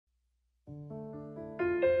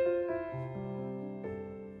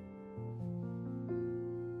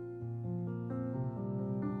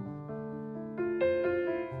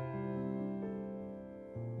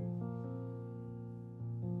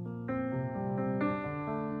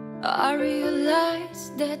I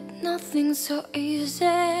realize that nothing's so easy.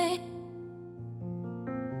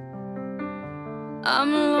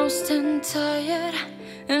 I'm lost and tired,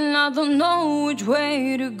 and I don't know which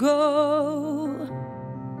way to go.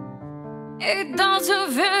 It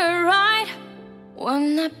doesn't feel right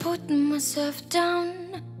when I put myself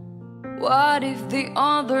down. What if the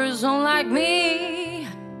others don't like me?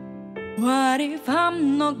 What if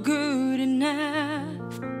I'm not good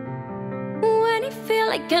enough? When I feel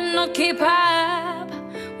I cannot keep up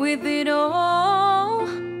with it all,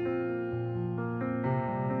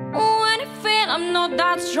 when I feel I'm not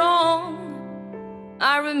that strong,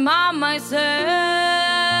 I remind myself,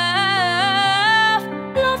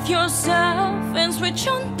 love yourself and switch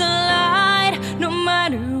on the light. No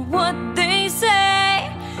matter what they say,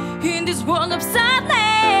 in this world of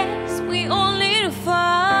sadness, we all need to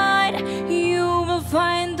fight. You will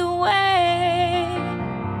find a way.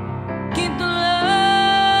 Keep the light,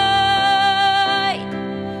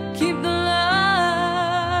 keep the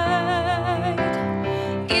light,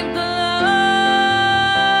 keep the light,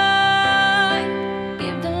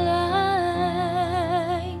 keep the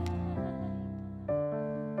light.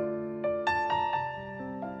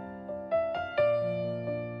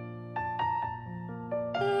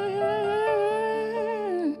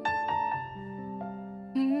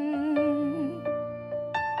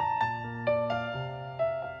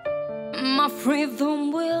 My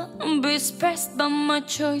freedom will be expressed by my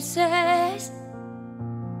choices.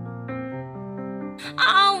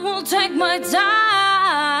 I will take my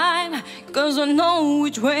time, 'cause I know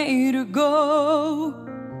which way to go.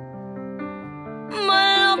 My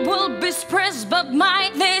love will be expressed by my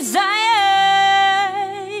desires.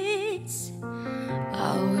 I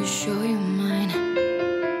will show you mine,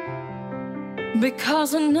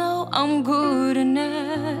 because I know I'm good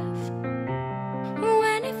enough.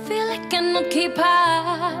 When I feel I cannot keep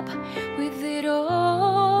up with it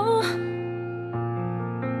all,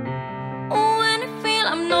 when I feel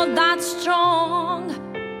I'm not that strong,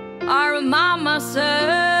 I remind myself,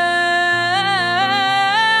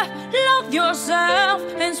 love yourself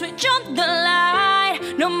and switch on the light.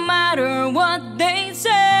 No matter what they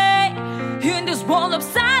say, in this world of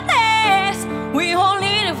sadness, we all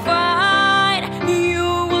need to fight.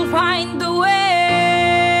 You will find the way.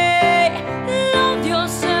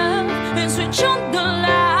 Switch on the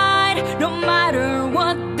light, no matter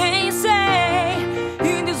what they say.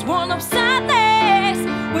 In this world of sadness,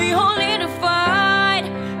 we all need to fight.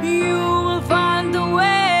 You will find the way.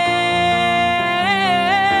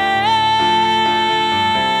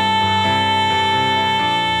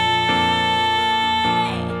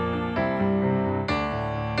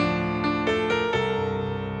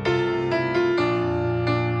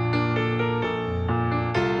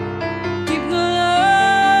 Keep the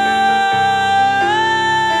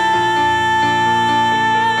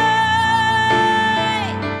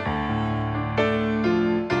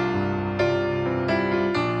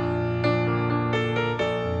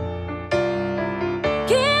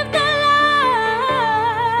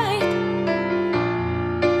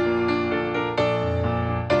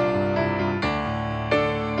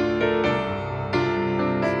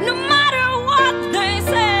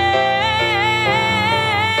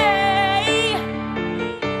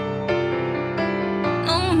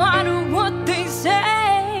no matter